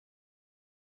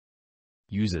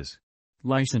Uses.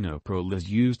 Lisinopril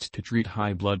is used to treat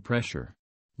high blood pressure.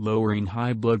 Lowering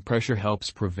high blood pressure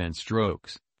helps prevent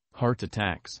strokes, heart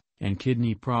attacks, and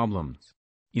kidney problems.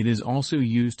 It is also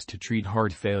used to treat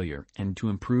heart failure and to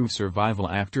improve survival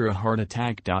after a heart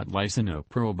attack.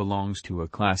 Lisinopril belongs to a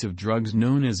class of drugs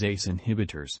known as ACE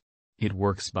inhibitors. It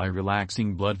works by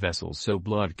relaxing blood vessels so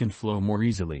blood can flow more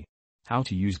easily. How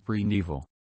to use Prinivil.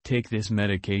 Take this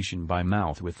medication by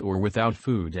mouth with or without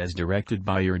food as directed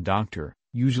by your doctor,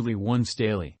 usually once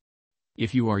daily.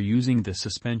 If you are using the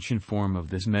suspension form of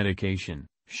this medication,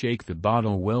 shake the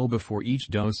bottle well before each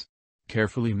dose.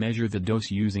 Carefully measure the dose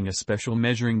using a special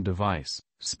measuring device,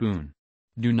 spoon.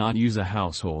 Do not use a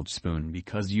household spoon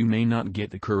because you may not get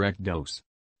the correct dose.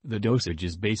 The dosage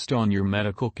is based on your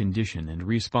medical condition and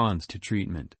response to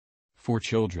treatment. For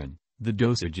children, the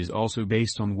dosage is also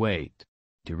based on weight.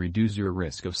 To reduce your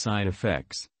risk of side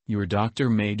effects, your doctor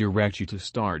may direct you to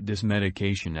start this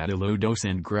medication at a low dose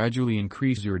and gradually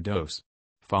increase your dose.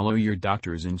 Follow your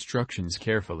doctor's instructions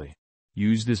carefully.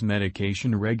 Use this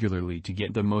medication regularly to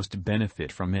get the most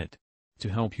benefit from it. To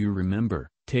help you remember,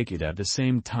 take it at the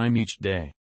same time each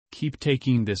day. Keep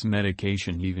taking this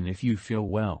medication even if you feel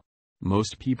well.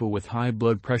 Most people with high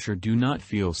blood pressure do not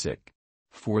feel sick.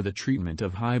 For the treatment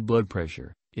of high blood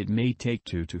pressure, it may take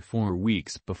 2 to 4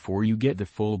 weeks before you get the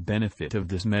full benefit of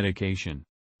this medication.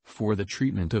 For the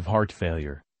treatment of heart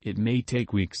failure, it may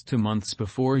take weeks to months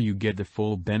before you get the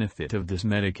full benefit of this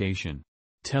medication.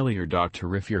 Tell your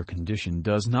doctor if your condition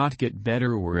does not get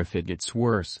better or if it gets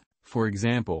worse. For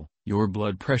example, your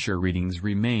blood pressure readings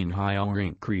remain high or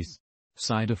increase.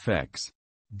 Side effects.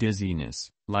 Dizziness,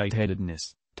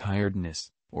 lightheadedness, tiredness,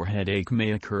 or headache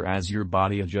may occur as your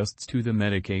body adjusts to the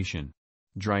medication.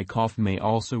 Dry cough may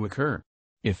also occur.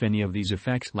 If any of these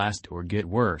effects last or get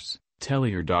worse, tell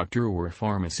your doctor or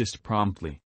pharmacist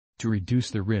promptly. To reduce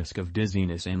the risk of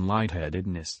dizziness and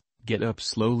lightheadedness, get up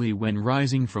slowly when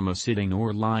rising from a sitting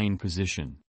or lying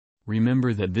position.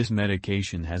 Remember that this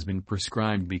medication has been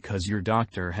prescribed because your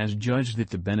doctor has judged that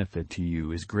the benefit to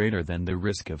you is greater than the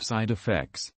risk of side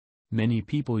effects. Many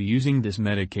people using this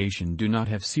medication do not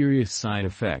have serious side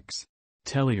effects.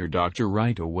 Tell your doctor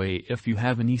right away if you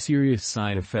have any serious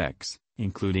side effects,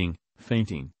 including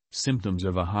fainting, symptoms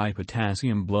of a high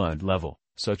potassium blood level,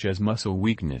 such as muscle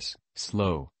weakness,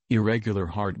 slow, irregular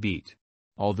heartbeat.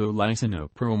 Although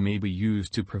lisinopril may be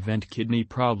used to prevent kidney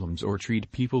problems or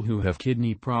treat people who have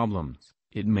kidney problems,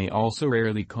 it may also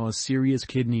rarely cause serious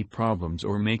kidney problems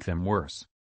or make them worse.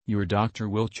 Your doctor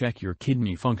will check your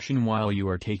kidney function while you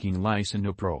are taking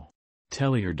lisinopril.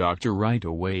 Tell your doctor right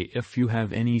away if you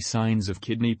have any signs of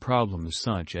kidney problems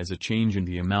such as a change in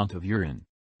the amount of urine.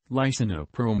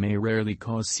 Lisinopril may rarely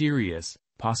cause serious,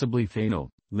 possibly fatal,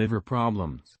 liver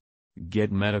problems. Get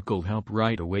medical help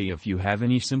right away if you have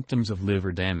any symptoms of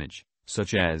liver damage,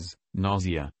 such as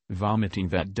nausea, vomiting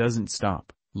that doesn't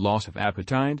stop, loss of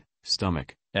appetite,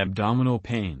 stomach, abdominal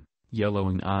pain,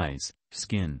 yellowing eyes,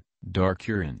 skin, dark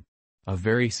urine. A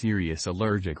very serious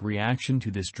allergic reaction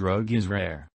to this drug is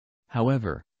rare.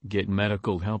 However, get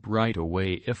medical help right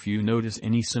away if you notice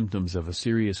any symptoms of a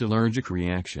serious allergic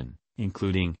reaction,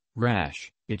 including rash,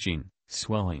 itching,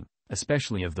 swelling,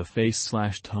 especially of the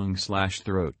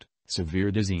face/tongue/throat,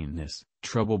 severe dizziness,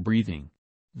 trouble breathing.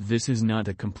 This is not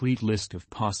a complete list of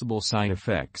possible side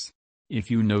effects.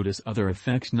 If you notice other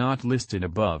effects not listed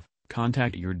above,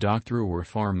 contact your doctor or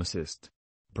pharmacist.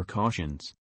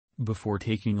 Precautions. Before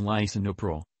taking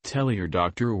lisinopril, tell your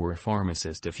doctor or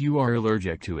pharmacist if you are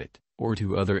allergic to it, or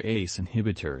to other ACE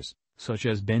inhibitors, such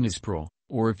as benazepril,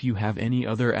 or if you have any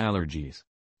other allergies.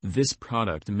 This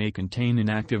product may contain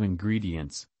inactive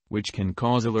ingredients, which can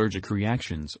cause allergic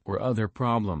reactions or other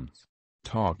problems.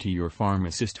 Talk to your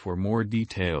pharmacist for more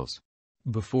details.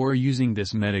 Before using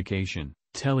this medication,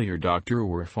 tell your doctor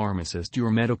or pharmacist your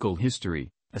medical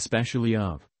history, especially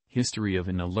history of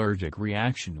an allergic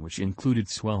reaction which included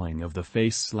swelling of the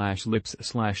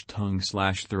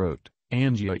face/lips/tongue/throat,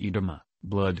 angioedema,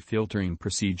 blood filtering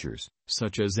procedures,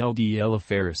 such as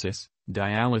LDL-apheresis,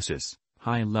 dialysis,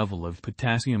 high level of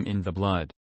potassium in the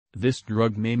blood. This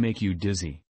drug may make you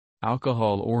dizzy.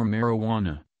 Alcohol or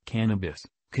marijuana, cannabis,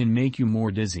 can make you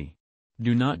more dizzy.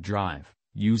 Do not drive,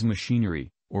 use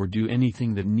machinery, or do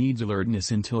anything that needs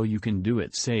alertness until you can do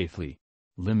it safely.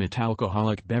 Limit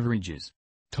alcoholic beverages.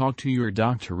 Talk to your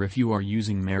doctor if you are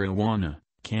using marijuana,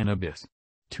 cannabis.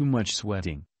 Too much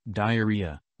sweating,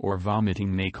 diarrhea, or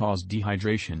vomiting may cause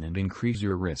dehydration and increase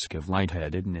your risk of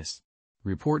lightheadedness.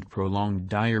 Report prolonged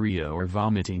diarrhea or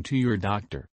vomiting to your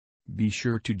doctor. Be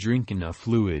sure to drink enough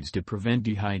fluids to prevent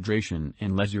dehydration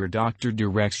unless your doctor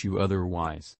directs you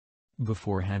otherwise.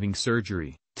 Before having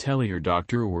surgery, Tell your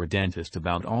doctor or dentist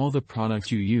about all the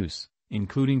products you use,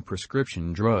 including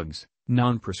prescription drugs,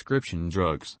 non-prescription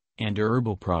drugs, and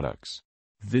herbal products.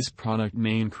 This product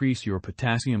may increase your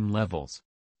potassium levels.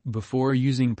 Before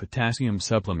using potassium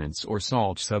supplements or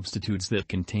salt substitutes that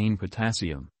contain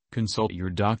potassium, consult your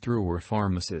doctor or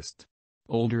pharmacist.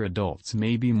 Older adults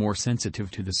may be more sensitive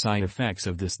to the side effects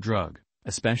of this drug,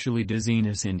 especially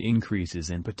dizziness and increases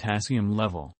in potassium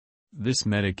level. This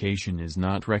medication is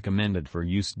not recommended for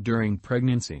use during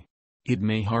pregnancy. It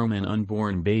may harm an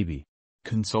unborn baby.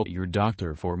 Consult your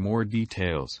doctor for more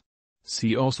details.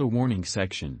 See also warning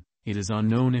section. It is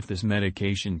unknown if this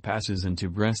medication passes into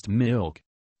breast milk.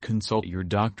 Consult your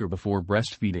doctor before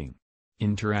breastfeeding.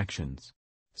 Interactions.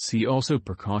 See also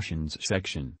precautions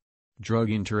section.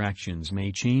 Drug interactions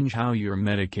may change how your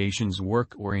medications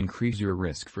work or increase your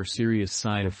risk for serious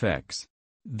side effects.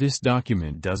 This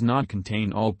document does not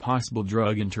contain all possible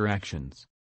drug interactions.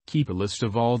 Keep a list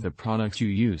of all the products you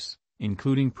use,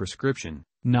 including prescription,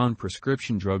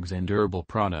 non-prescription drugs and herbal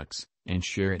products, and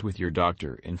share it with your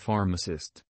doctor and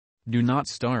pharmacist. Do not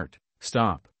start,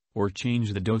 stop, or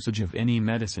change the dosage of any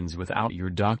medicines without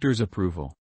your doctor's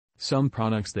approval. Some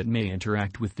products that may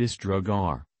interact with this drug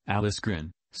are aliskiren,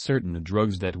 certain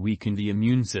drugs that weaken the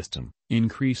immune system,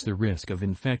 increase the risk of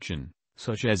infection,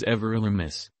 such as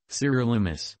everolimus,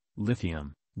 sirolimus,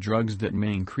 lithium, drugs that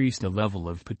may increase the level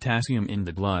of potassium in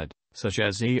the blood, such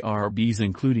as ARBs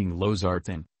including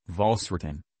losartan,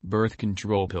 valsartan, birth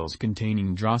control pills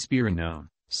containing drospirenone,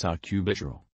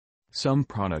 sacubitril. Some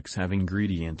products have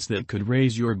ingredients that could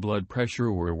raise your blood pressure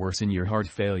or worsen your heart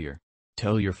failure.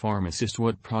 Tell your pharmacist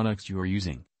what products you are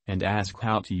using, and ask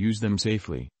how to use them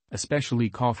safely, especially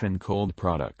cough and cold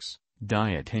products,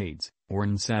 diet aids, or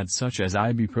NSAIDs such as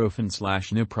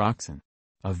ibuprofen/naproxen.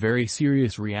 A very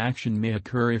serious reaction may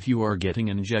occur if you are getting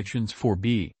injections for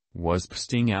wasp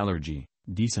sting allergy,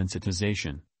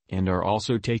 desensitization, and are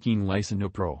also taking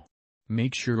lisinopril.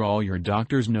 Make sure all your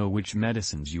doctors know which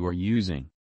medicines you are using.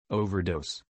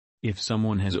 Overdose. If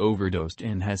someone has overdosed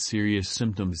and has serious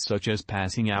symptoms such as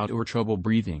passing out or trouble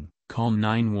breathing, call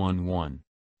 911.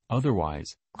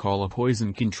 Otherwise, call a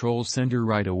poison control center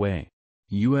right away.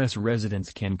 U.S.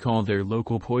 residents can call their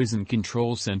local poison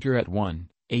control center at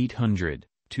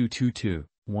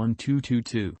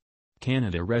 1-800-222-1222.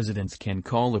 Canada residents can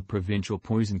call a provincial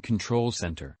poison control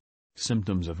center.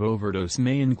 Symptoms of overdose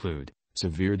may include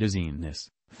severe dizziness,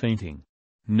 fainting.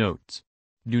 Notes: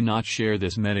 do not share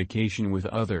this medication with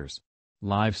others.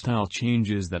 Lifestyle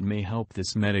changes that may help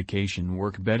this medication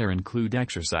work better include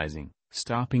exercising,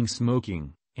 stopping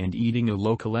smoking, and eating a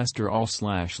low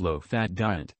cholesterol/low fat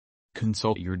diet.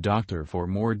 Consult your doctor for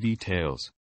more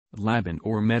details. Lab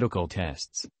and/or medical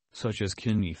tests, such as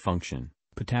kidney function,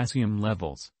 potassium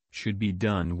levels, should be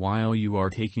done while you are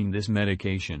taking this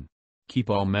medication. Keep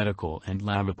all medical and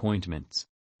lab appointments.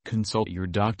 Consult your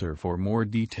doctor for more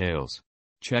details.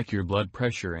 Check your blood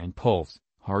pressure and pulse,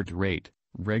 heart rate,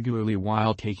 regularly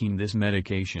while taking this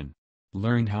medication.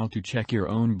 Learn how to check your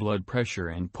own blood pressure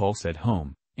and pulse at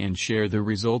home, and share the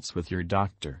results with your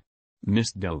doctor.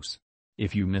 Missed dose.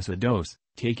 If you miss a dose,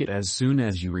 take it as soon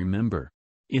as you remember.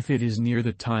 If it is near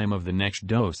the time of the next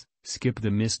dose, skip the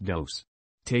missed dose.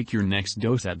 Take your next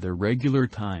dose at the regular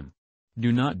time.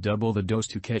 Do not double the dose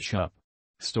to catch up.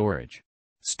 Storage.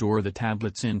 Store the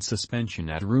tablets in suspension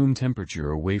at room temperature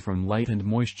away from light and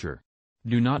moisture.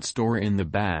 Do not store in the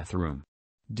bathroom.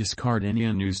 Discard any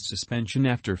unused suspension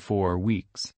after 4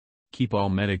 weeks. Keep all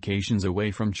medications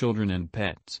away from children and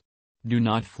pets. Do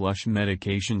not flush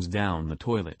medications down the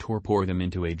toilet or pour them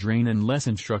into a drain unless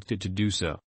instructed to do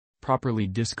so. Properly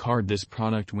discard this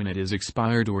product when it is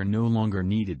expired or no longer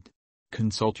needed.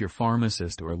 Consult your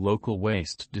pharmacist or local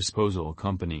waste disposal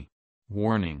company.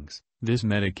 Warnings: this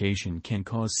medication can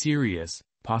cause serious,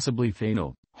 possibly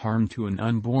fatal, harm to an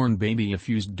unborn baby if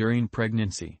used during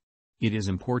pregnancy. It is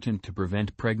important to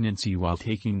prevent pregnancy while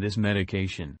taking this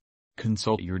medication.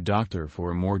 Consult your doctor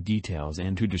for more details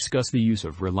and to discuss the use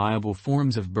of reliable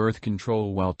forms of birth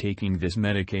control while taking this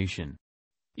medication.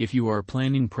 If you are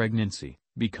planning pregnancy,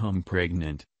 become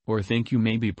pregnant, or think you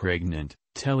may be pregnant,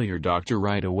 tell your doctor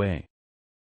right away.